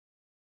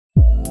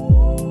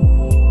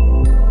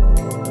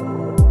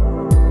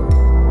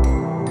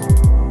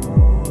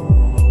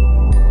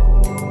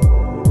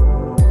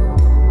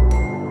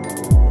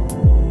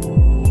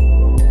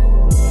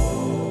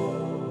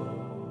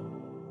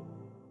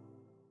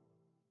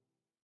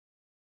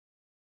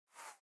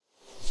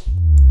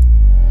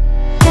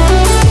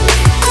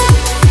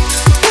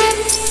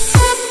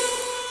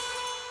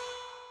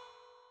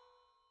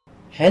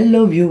Hello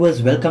viewers,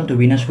 welcome to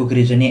WiNash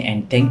Cookery journey and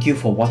thank you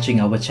for watching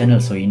our channel.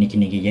 So இன்னைக்கு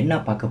நீங்க என்ன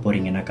பார்க்க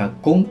போறீங்கனாக்கா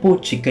combo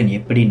chicken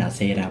எப்படி நான்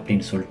செய்றேன்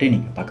அப்படினு சொல்லிட்டு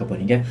நீங்க பார்க்க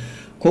போறீங்க.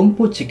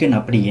 கொம்போ சிக்கன்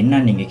அப்படி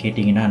என்ன நீங்க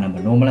கேட்டிங்கனா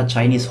நம்ம நார்மலா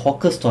சைனீஸ்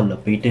ஹாக்கர் ஸ்டால்ல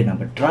போயிட்டு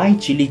நம்ம dry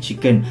chili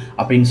chicken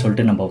அப்படினு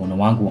சொல்லிட்டு நம்ம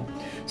ஒன்னு வாங்குவோம்.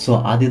 So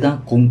அதுதான்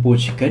கொம்போ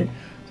சிக்கன்.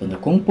 So இந்த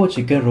கொம்போ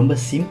சிக்கன் ரொம்ப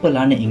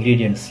சிம்பிளான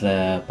ingredientsல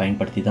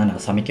பயன்படுத்தி தான்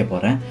நான் சமைக்க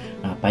போறேன்.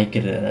 நான்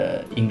பாய்க்கிற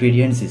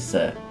ingredients is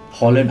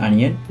Holland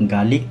onion,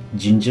 garlic,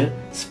 ginger,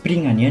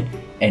 spring onion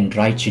and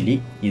dry chili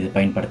இது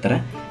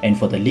பயன்படுத்துறேன். And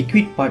for the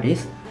liquid part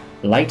is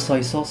light soy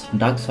sauce,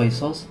 dark soy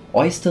sauce,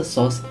 oyster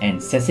sauce and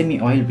sesame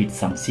oil with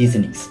some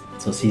seasonings.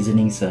 So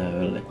seasonings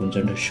like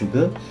கொஞ்சம்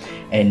sugar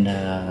and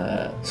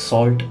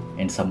salt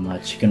and some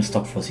chicken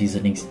stock for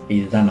seasonings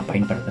இதுதான் நான்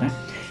பயன்படுத்துறேன்.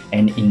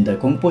 And இந்த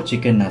combo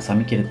chicken நான்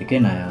சமைக்கிறதுக்கு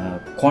நான்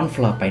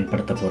cornflour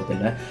பயன்படுத்த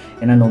போகிறதில்ல.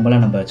 ஏன்னா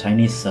நார்மலாக நம்ம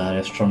சைனீஸ்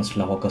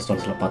ரெஸ்டாரண்ட்ஸில் ஹாக்கர்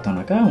ஸ்டால்ஸில்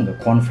பார்த்தோம்னாக்கா அவங்க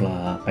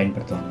கார்ன்ஃப்ளவர்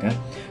பயன்படுத்துவாங்க.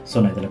 ஸோ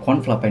நான் இதில்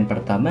கார்ன்ஃப்ளவர்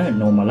பயன்படுத்தாமல்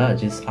நார்மலாக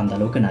ஜஸ்ட் அந்த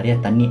அளவுக்கு நிறைய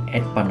தண்ணி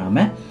ஆட்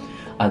பண்ணாமல்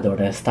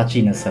அதோட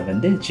ஸ்டாச்சினஸை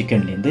வந்து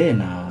சிக்கன்லேருந்து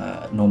நான்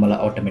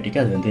நார்மலாக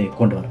ஆட்டோமேட்டிக்காக அது வந்து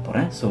கொண்டு வர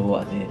போகிறேன். ஸோ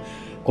அது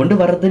கொண்டு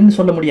வர்றதுன்னு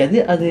சொல்ல முடியாது,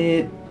 அது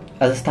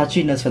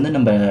ஸ்டாச்சினஸ் வந்து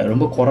நம்ம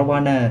ரொம்ப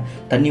குறைவான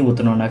தண்ணி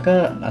ஊற்றினோன்னாக்கா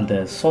அந்த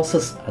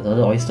சாஸஸ்,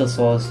 அதாவது oyster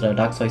sauce,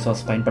 dark Sai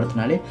sauce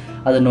பயன்படுத்தினாலே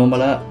அது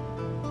நார்மலாக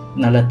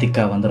நல்லா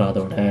திக்காக வந்துடும்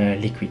அதோட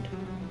liquid.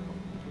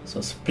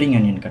 So spring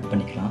onion cut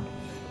பண்ணிக்கலாம்,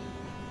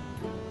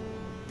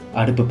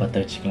 அடுப்பு பற்ற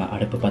வச்சுக்கலாம்.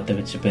 அடுப்பு பற்ற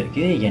வச்ச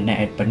பிறகு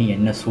எண்ணெய் ஆட் பண்ணி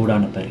எண்ணெய்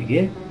சூடான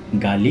பிறகு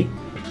கார்லிக்,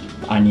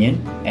 ஆனியன்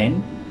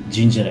அண்ட்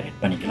ஜிஞ்சரை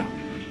ஆட் பண்ணிக்கலாம்.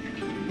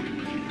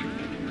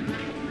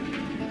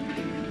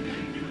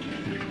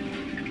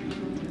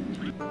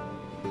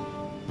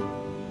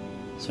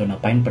 ஸோ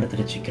நான்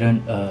பயன்படுத்துகிற சிக்கன்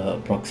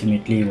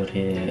அப்ராக்சிமேட்லி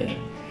ஒரு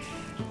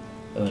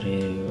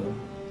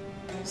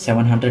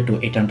 700 to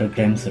 800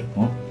 grams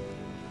இருக்கும்.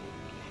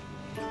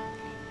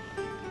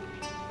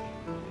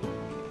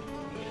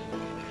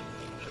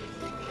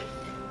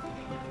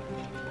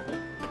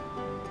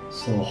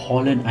 So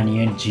Haaland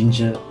onion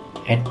ginger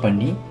add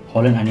பண்ணி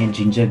ஹாலண்ட் அனியன்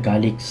ஜிஞ்சர்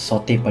கார்லிக்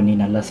சாட்டே பண்ணி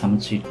நல்லா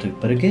சமைச்சிட்டு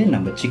பிறகு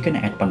நம்ம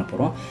சிக்கனை ஆட் பண்ண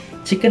போகிறோம்.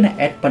 சிக்கனை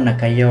ஆட் பண்ண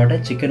கையோட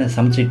சிக்கனை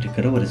சமைச்சிட்டு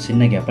இருக்கிற ஒரு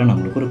சின்ன கேப்பில்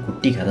நம்மளுக்கு ஒரு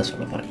குட்டி கதை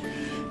சொல்ல போகிறேன்.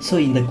 ஸோ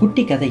இந்த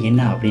குட்டி கதை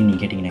என்ன அப்படின்னு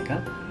நீங்கள் கேட்டிங்கனாக்கா,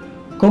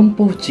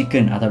 கொம்போ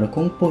சிக்கன், அதோட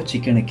கொம்போ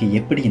சிக்கனுக்கு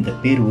எப்படி இந்த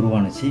பேர்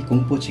உருவானுச்சு,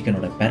 கொம்போ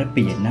சிக்கனோட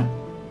பிறப்பு என்ன,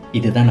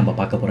 இதுதான் நம்ம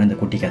பார்க்க போகிறோம் இந்த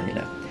குட்டி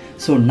கதையில்.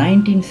 ஸோ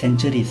 19th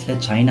centuries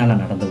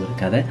சைனாவில் நடந்த ஒரு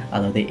கதை,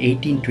 அதாவது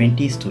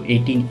 1820s to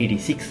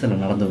 1886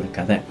 நடந்த ஒரு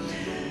கதை.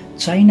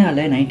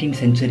 சைனாவில் 19th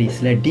centuries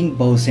டிங்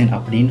பவுசன்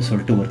அப்படின்னு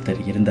சொல்லிட்டு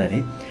ஒருத்தர் இருந்தார்.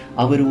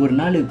 அவர் ஒரு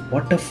நாள்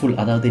வாட்டர்ஃபுல்,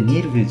 அதாவது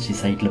நீர்வீழ்ச்சி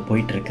சைட்டில்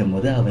போயிட்டு இருக்கும்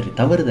போது அவர்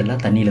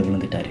தவறுதெல்லாம் தண்ணியில்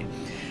விழுந்துட்டார்.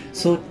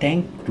 ஸோ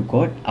தேங்க் டு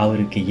காட்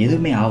அவருக்கு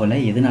எதுவுமே ஆகலை.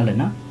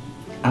 எதனாலனா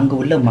அங்கே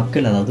உள்ள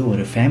மக்கள், அதாவது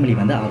ஒரு ஃபேமிலி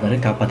வந்து அவரை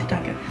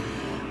காப்பாற்றிட்டாங்க.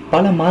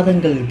 பல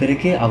மாதங்களுக்கு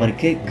பிறகு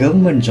அவருக்கு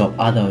கவர்மெண்ட் ஜாப்,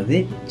 அதாவது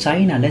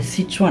சைனாவில்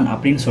சிச்சுவான்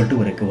அப்படின்னு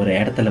சொல்லிட்டு ஒரு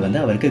இடத்துல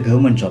வந்து அவருக்கு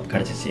கவர்மெண்ட் ஜாப்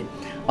கிடச்சிச்சு.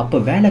 அப்போ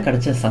வேலை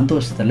கிடச்ச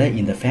சந்தோஷத்தில்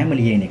இந்த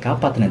ஃபேமிலியை, என்னை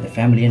காப்பாற்றின இந்த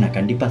ஃபேமிலியை நான்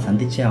கண்டிப்பாக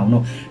சந்திச்சே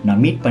ஆகணும்,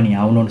 நான் மீட் பண்ணி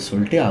ஆகணும்னு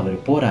சொல்லிட்டு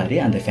அவர் போகிறாரு,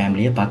 அந்த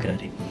ஃபேமிலியை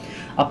பார்க்குறாரு.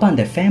 அப்போ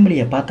அந்த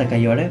ஃபேமிலியை பார்த்த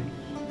கையோட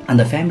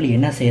அந்த ஃபேமிலி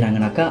என்ன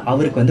செய்கிறாங்கனாக்கா,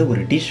 அவருக்கு வந்து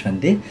ஒரு டிஷ்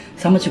வந்து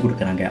சமைச்சு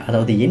கொடுக்குறாங்க.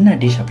 அதாவது என்ன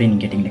டிஷ் அப்படின்னு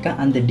கேட்டிங்கனாக்கா,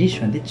 அந்த டிஷ்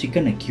வந்து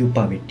சிக்கனை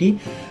க்யூப்பாக வெட்டி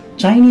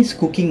Chinese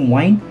cooking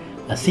wine,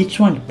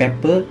 Sichuan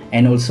pepper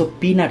and also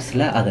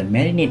பீனட்ஸில் அதை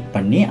மேரினேட்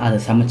பண்ணி அதை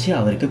சமைச்சு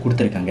அவருக்கு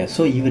கொடுத்துருக்காங்க.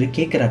 ஸோ இவர்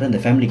கேட்குறாரு அந்த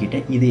ஃபேமிலி கிட்ட,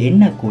 இது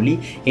என்ன கோழி,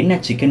 என்ன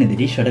சிக்கன், இந்த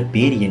டிஷ்ஷோட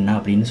பேர் என்ன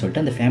அப்படின்னு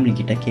சொல்லிட்டு அந்த ஃபேமிலி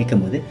கிட்ட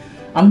கேட்கும்போது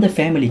அந்த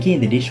ஃபேமிலிக்கு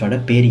இந்த டிஷ்ஷோட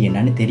பேர்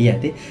என்னன்னு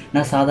தெரியாது,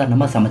 நான்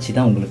சாதாரணமாக சமைச்சு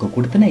தான் உங்களுக்கு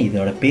கொடுத்தேன்,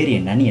 இதோட பேர்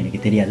என்னன்னு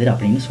எனக்கு தெரியாது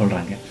அப்படின்னு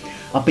சொல்கிறாங்க.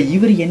 அப்போ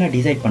இவர் என்ன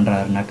டிசைட்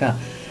பண்ணுறாருனாக்கா,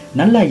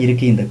 நல்லா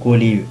இருக்குது இந்த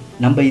கோழி,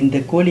 நம்ம இந்த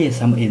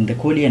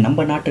கோழியை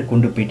நம்ம நாட்டுக்கு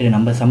கொண்டு போயிட்டு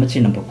நம்ம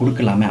சமைச்சு நம்ம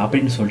கொடுக்கலாமே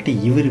அப்படின்னு சொல்லிட்டு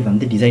இவர்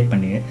வந்து டிசைட்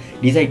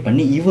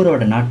பண்ணி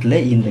இவரோட நாட்டில்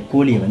இந்த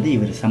கோழியை வந்து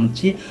இவர்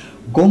சமைச்சு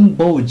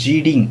கொம்போ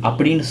ஜீடிங்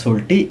அப்படின்னு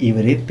சொல்லிட்டு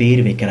இவர்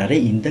பேர் வைக்கிறாரு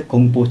இந்த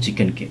கொம்போ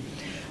சிக்கனுக்கு.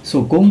 ஸோ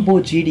கொம்போ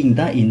ஜீடிங்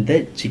தான் இந்த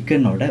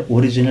சிக்கனோட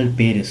ஒரிஜினல்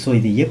பேர். ஸோ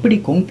இது எப்படி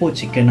கொம்போ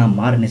சிக்கனாக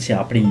மாறுனுச்சு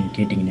அப்படின்னு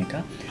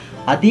கேட்டிங்கனாக்கா,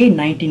 அதே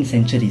 19th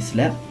centuries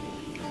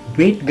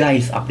வெயிட்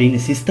கைஸ் அப்படின்னு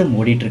சிஸ்டம்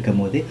ஓடிட்டு இருக்கும்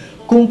போது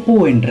கொம்போ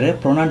என்ற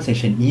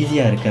ப்ரொனன்சியேஷன்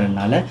ஈஸியாக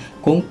இருக்கிறதுனால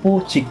கொம்போ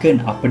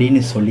சிக்கன்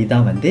அப்படின்னு சொல்லி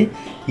தான் வந்து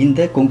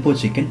இந்த கொம்போ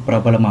சிக்கன்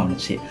பிரபலமாக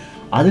இருந்துச்சு.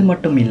 அது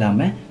மட்டும்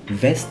இல்லாமல்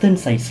வெஸ்டர்ன்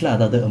சைட்ஸில்,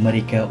 அதாவது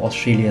அமெரிக்கா,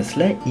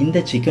 ஆஸ்திரேலியாஸில்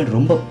இந்த சிக்கன்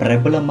ரொம்ப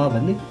பிரபலமாக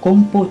வந்து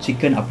கொம்போ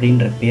சிக்கன்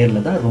அப்படின்ற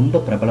பேரில் தான்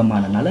ரொம்ப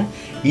பிரபலமானனால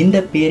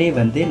இந்த பேரே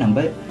வந்து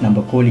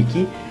நம்ம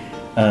கோழிக்கு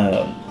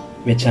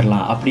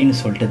வச்சிடலாம் அப்படின்னு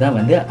சொல்லிட்டு தான்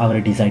வந்து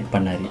அவர் டிசைட்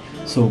பண்ணார்.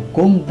 ஸோ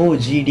கொம்போ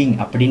ஜீடிங்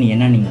அப்படின்னு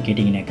என்ன நீங்கள்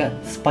கேட்டிங்கனாக்கா,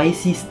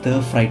 ஸ்பைசி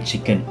ஸ்டர் ஃப்ரைட்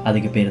சிக்கன்,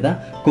 அதுக்கு பேர் தான்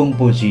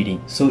கொம்போ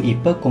ஜீடிங். ஸோ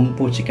இப்போ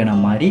கொம்போ சிக்கனை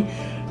மாதிரி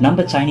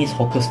நம்ம சைனீஸ்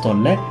ஹாக்கர்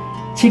ஸ்டாலில்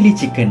சில்லி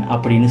சிக்கன்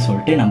அப்படின்னு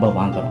சொல்லிட்டு நம்ம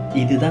வாங்குகிறோம்.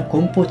 இதுதான்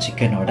கொம்போ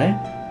சிக்கனோட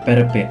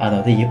பிறப்பு,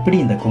 அதாவது எப்படி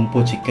இந்த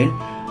கொம்போ சிக்கன்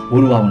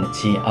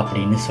உருவாகுனுச்சு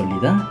அப்படின்னு சொல்லி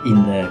தான்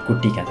இந்த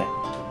குட்டி கதை.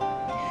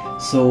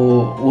 ஸோ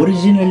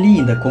ஒரிஜினலி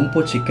இந்த கொம்போ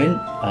சிக்கன்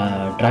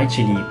ட்ரை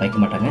சில்லி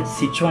பாய்க்க மாட்டாங்க,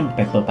 Sichuan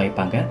pepper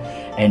பாய்ப்பாங்க.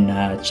 And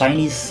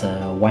Chinese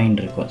wine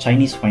இருக்கும்,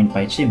 சைனீஸ் ஒயின்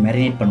பாய்ச்சி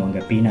மெரினேட்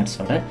பண்ணுவாங்க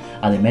பீனட்ஸோட.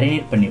 அதை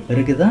மெரினேட் பண்ணி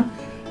பிறகு தான்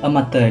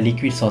மற்ற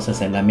லிக்விட்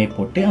சாஸஸ் எல்லாமே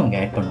போட்டு அவங்க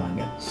ஆட்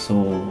பண்ணுவாங்க. ஸோ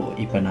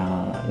இப்போ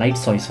நான்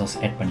லைட் சாய் சாஸ்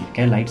ஆட்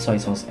பண்ணியிருக்கேன். லைட்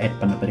சாய் சாஸ் ஆட்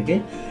பண்ண பிறகு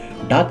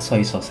டார்க்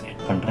சாய் சாஸ்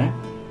ஆட் பண்ணுறேன்.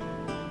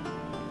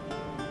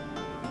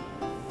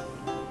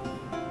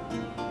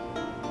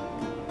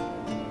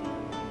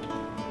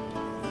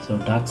 So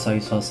dark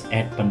Sai sauce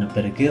add பண்ண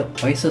பிறகு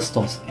ஒய்ஸ்டர்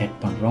சாஸ் ஆட்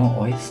பண்ணுறோம்.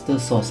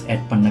 ஒய்ஸ்டர் சாஸ்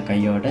ஆட் பண்ண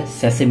கையோட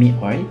sesame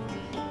oil,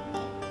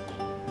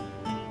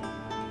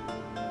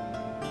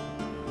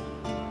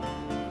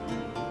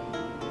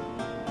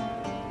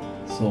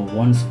 so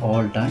once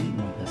all done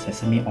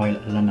sesame oil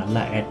எல்லாம்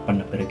நல்லா ஆட்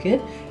பண்ண பிறகு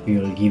you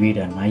will give it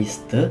a nice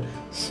stir.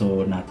 So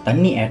நான்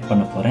தண்ணி ஆட்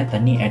பண்ண போகிறேன்.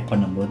 தண்ணி ஆட்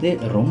பண்ணும்போது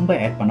ரொம்ப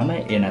ஆட்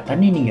பண்ணாமல், ஏன்னா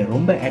தண்ணி நீங்கள்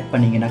ரொம்ப ஆட்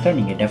பண்ணிங்கனாக்கா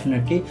நீங்கள்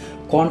டெஃபினெட்லி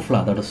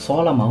கார்ன்ஃப்ளவர் அதோட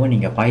சோள மாவு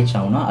நீங்கள்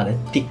பாய்ச்சாகணும் அதை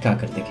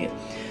திக்காக்கிறதுக்கு.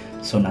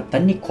 ஸோ நான்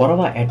தண்ணி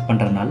குறைவாக ஆட்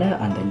பண்ணுறதுனால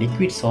அந்த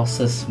லிக்விட்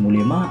சாஸஸ்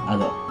மூலிமா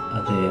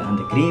அது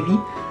அந்த கிரேவி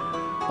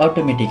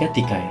ஆட்டோமேட்டிக்காக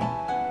திக்காயிடும்.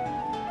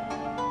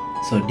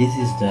 So this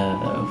is the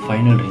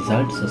final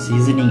result. So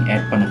seasoning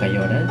add பண்ண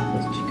கையோட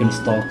chicken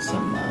stock,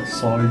 some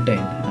salt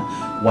and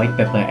white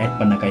pepper add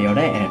பண்ண கையோட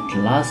at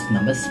last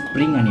நம்ம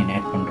spring onion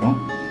add பண்ணுறோம்.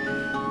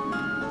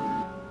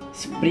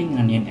 Spring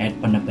onion add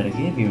பண்ண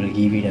பிறகு we will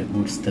give it a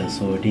good stir.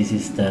 So this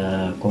is the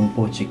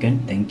compo chicken.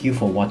 Thank you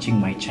for watching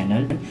my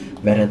channel.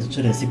 வேறு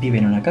ஏதாச்சும் recipe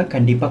வேணும்னாக்கா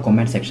கண்டிப்பாக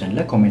comment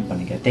செக்ஷனில் கமெண்ட்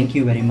பண்ணுங்கள். Thank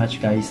you very much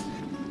guys.